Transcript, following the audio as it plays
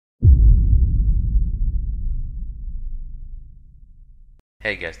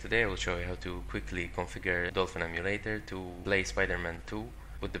Hey guys, today I will show you how to quickly configure Dolphin Emulator to play Spider-Man 2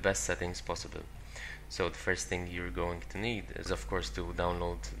 with the best settings possible. So the first thing you're going to need is of course to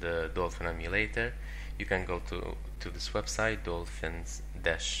download the Dolphin Emulator. You can go to this website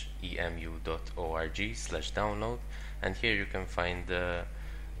dolphins-emu.org/download, and here you can find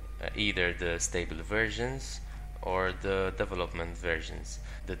either the stable versions or the development versions.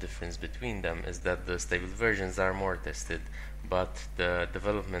 The difference between them is that the stable versions are more tested, but the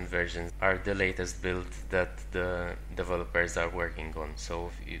development versions are the latest build that the developers are working on.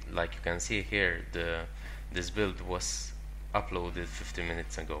 So like you can see here, this build was uploaded 50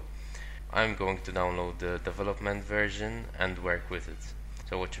 minutes ago. I'm going to download the development version and work with it.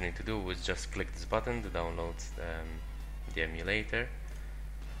 So what you need to do is just click this button to download the emulator.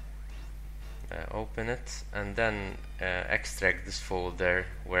 Open it and then extract this folder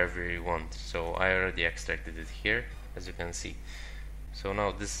wherever you want. So I already extracted it here, as you can see. So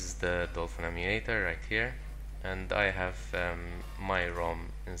now this is the Dolphin Emulator right here, and I have my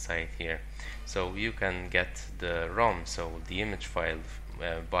ROM inside here. So you can get the ROM, so the image file,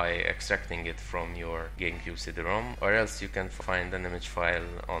 by extracting it from your Gamecube CD-ROM, or else you can find an image file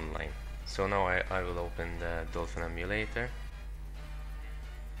online. So now I will open the Dolphin Emulator.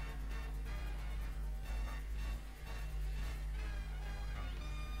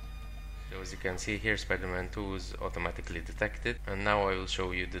 So as you can see here, Spider-Man 2 is automatically detected, and now I will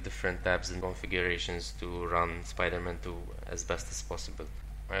show you the different tabs and configurations to run Spider-Man 2 as best as possible.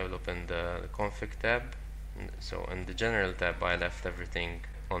 I will open the config tab. So in the general tab I left everything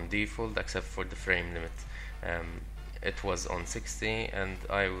on default except for the frame limit. It was on 60 and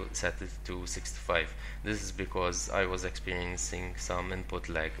I will set it to 65. This is because I was experiencing some input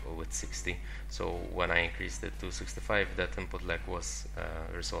lag with 60, so when I increased it to 65, that input lag was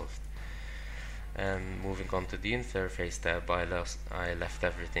resolved. Moving on to the interface tab, I left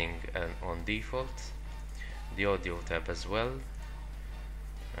everything on default. The audio tab as well,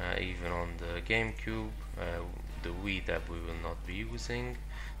 even on the Gamecube. The Wii tab we will not be using.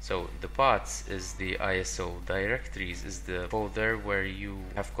 So the paths is the ISO, directories is the folder where you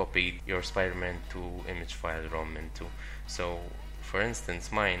have copied your Spider-Man 2 image file ROM into. So for instance,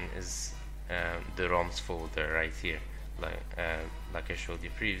 mine is the ROMs folder right here, like I showed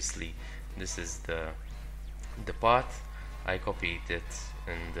you previously. This is the path. I copied it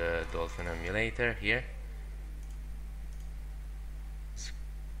in the Dolphin Emulator here.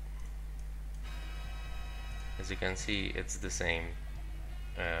 As you can see, it's the same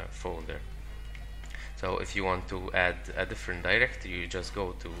folder. So if you want to add a different directory, you just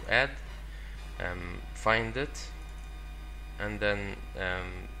go to add, find it, and then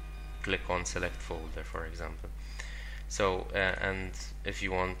click on select folder, for example. So and if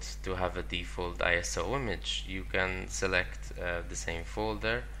you want to have a default ISO image, you can select the same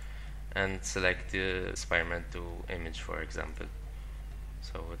folder and select the Spider-Man 2 image, for example.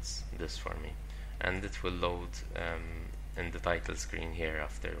 So it's this for me, and it will load in the title screen here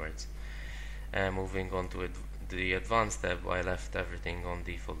afterwards. Moving on to the advanced tab, I left everything on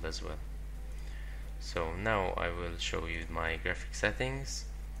default as well. So now I will show you my graphic settings.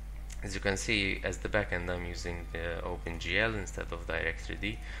 As you can see, as the backend I'm using the OpenGL instead of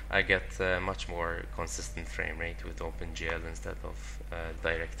Direct3D. I get much more consistent frame rate with OpenGL instead of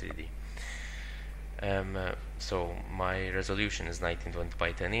Direct3D. So my resolution is 1920 by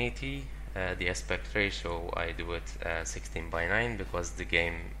 1080. The aspect ratio, I do it 16 by 9 because the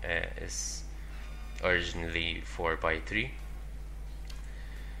game is originally 4 by 3.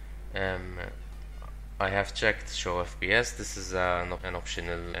 I have checked show FPS. This is an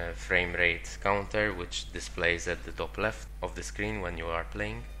optional frame rate counter which displays at the top left of the screen when you are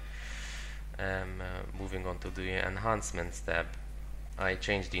playing. Moving on to the Enhancements tab, I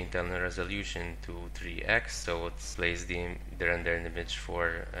changed the internal resolution to 3x, so it displays the rendered image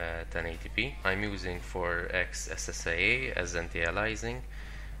for 1080p. I'm using 4x SSIA as anti-aliasing.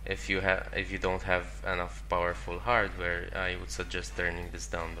 If you don't have enough powerful hardware, I would suggest turning this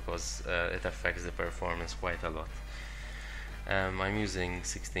down because it affects the performance quite a lot. I'm using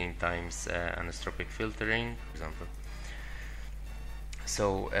 16 times anisotropic filtering, for example.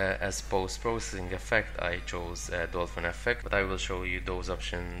 So as post-processing effect, I chose Dolphin Effects, but I will show you those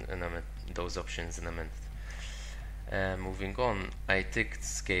options in a minute. Moving on, I ticked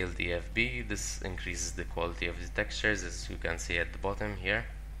Scale DFB. This increases the quality of the textures, as you can see at the bottom here.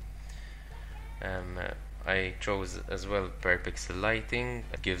 I chose as well per pixel lighting.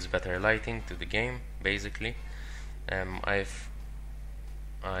 It gives better lighting to the game, basically.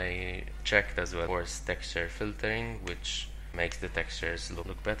 I checked as well Force texture filtering, which makes the textures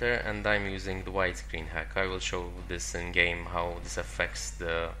look better, and I'm using the widescreen hack. I will show this in game how this affects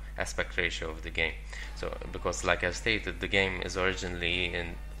the aspect ratio of the game. So because like I stated, the game is originally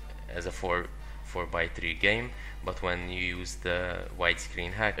as a 4:3 game, but when you use the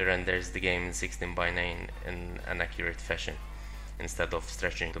widescreen hack, it renders the game in 16:9 in an accurate fashion instead of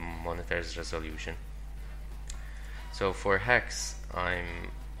stretching the monitor's resolution. So for hacks,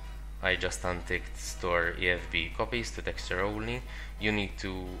 I just unticked store EFB copies to texture only. You need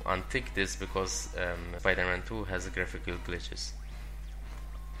to untick this because Spider-Man 2 has graphical glitches.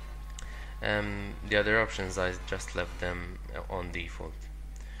 The other options, I just left them on default.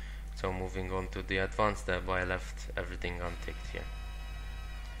 So moving on to the advanced tab, I left everything unticked here.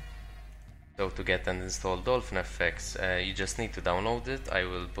 So to get and install Dolphin Effects, you just need to download it. I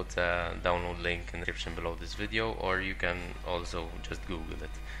will put a download link in the description below this video, or you can also just Google it.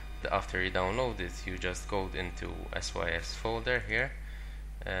 After you download it, you just go into SYS folder here,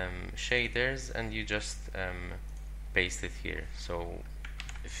 shaders, and you just paste it here. So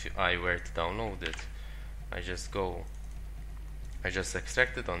if I were to download it, I just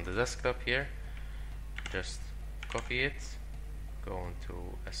extract it on the desktop here, just copy it, go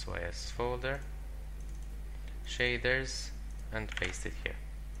into SYS folder, shaders, and paste it here.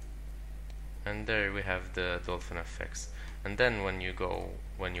 And there we have the Dolphin Effects. And then when you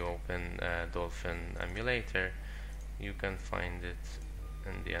open Dolphin Emulator, you can find it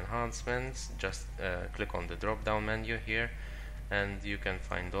in the Enhancements. Just click on the drop down menu here, and you can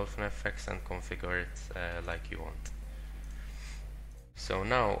find Dolphin Effects and configure it like you want. So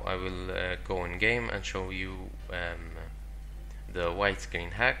now I will go in game and show you the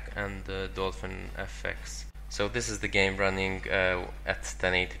widescreen hack and the Dolphin Effects. So this is the game running at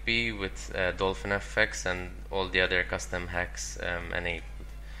 1080p with Dolphin Effects and all the other custom hacks enabled.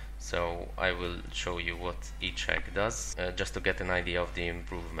 So I will show you what each hack does, just to get an idea of the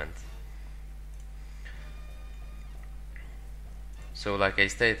improvement. So like I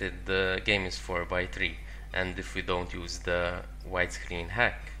stated, the game is 4:3, and if we don't use the widescreen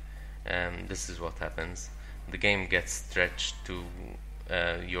hack, this is what happens. The game gets stretched to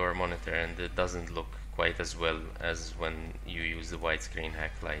your monitor, and it doesn't look quite as well as when you use the widescreen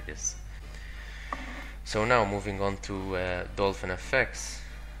hack like this. So now moving on to Dolphin Effects,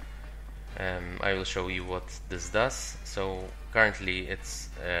 I will show you what this does. So currently it's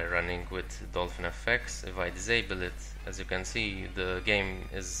running with Dolphin Effects. If I disable it, as you can see, the game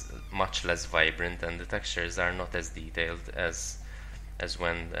is much less vibrant and the textures are not as detailed as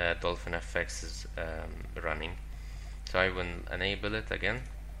when Dolphin Effects is running. So I will enable it again,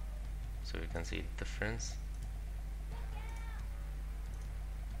 so you can see the difference.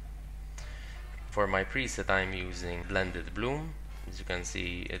 For my preset, I'm using Blended Bloom. As you can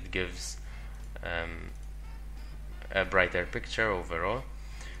see, it gives a brighter picture overall.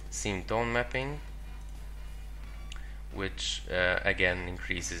 Scene tone mapping, which again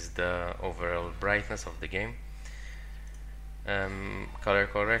increases the overall brightness of the game. Color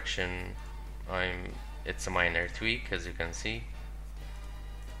correction, it's a minor tweak, as you can see.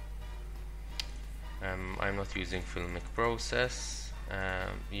 I'm not using filmic process.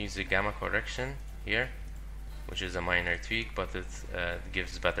 Using gamma correction here, which is a minor tweak, but it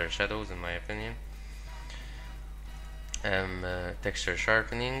gives better shadows in my opinion. Texture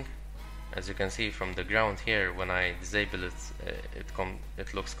sharpening, as you can see from the ground here, when I disable it,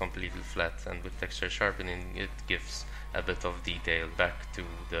 it looks completely flat, and with texture sharpening it gives a bit of detail back to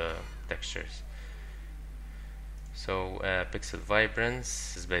the textures. So pixel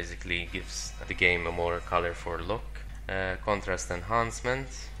vibrance is basically gives the game a more colorful look. Contrast enhancement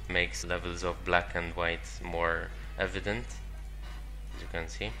makes levels of black and white more evident, as you can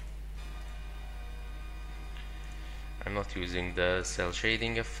see. I'm not using the cell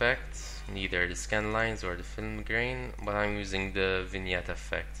shading effect, neither the scan lines or the film grain, but I'm using the vignette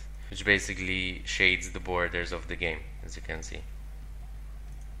effect, which basically shades the borders of the game, as you can see.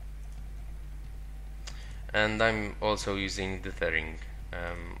 And I'm also using dithering.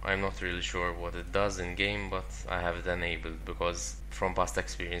 I'm not really sure what it does in game, but I have it enabled because from past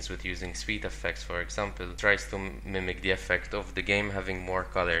experience with using speed effects, for example, it tries to mimic the effect of the game having more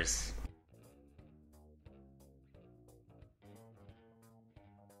colors.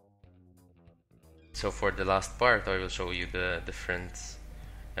 So for the last part, I will show you the different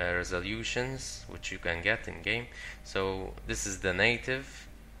resolutions which you can get in game. So this is the native.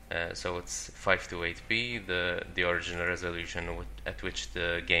 So it's 528p, the original resolution at which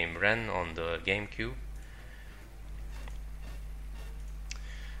the game ran on the Gamecube.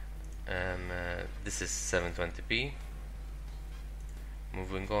 This is 720p.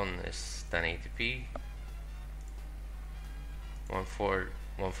 Moving on is 1080p.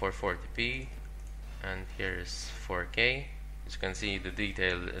 1440p, and here is 4K. As you can see, the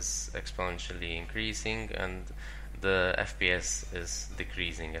detail is exponentially increasing and the FPS is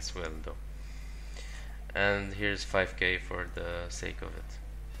decreasing as well though. And here's 5K for the sake of it.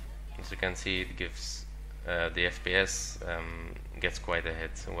 As you can see, it gives the FPS gets quite a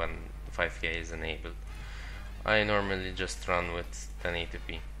hit when 5K is enabled. I normally just run with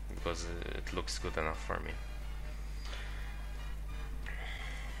 1080p because it looks good enough for me.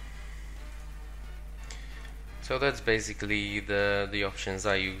 So that's basically the options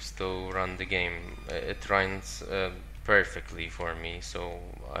I use to run the game. It runs perfectly for me, so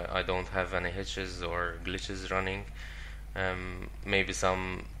I don't have any hitches or glitches running. Maybe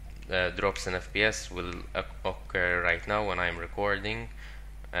some drops in FPS will occur right now when I'm recording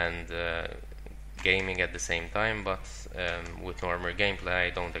and gaming at the same time, but with normal gameplay I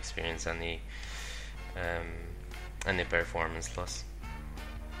don't experience any performance loss.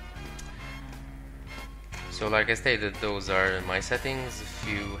 So like I stated, those are my settings. If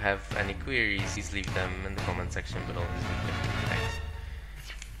you have any queries, please leave them in the comment section below this video.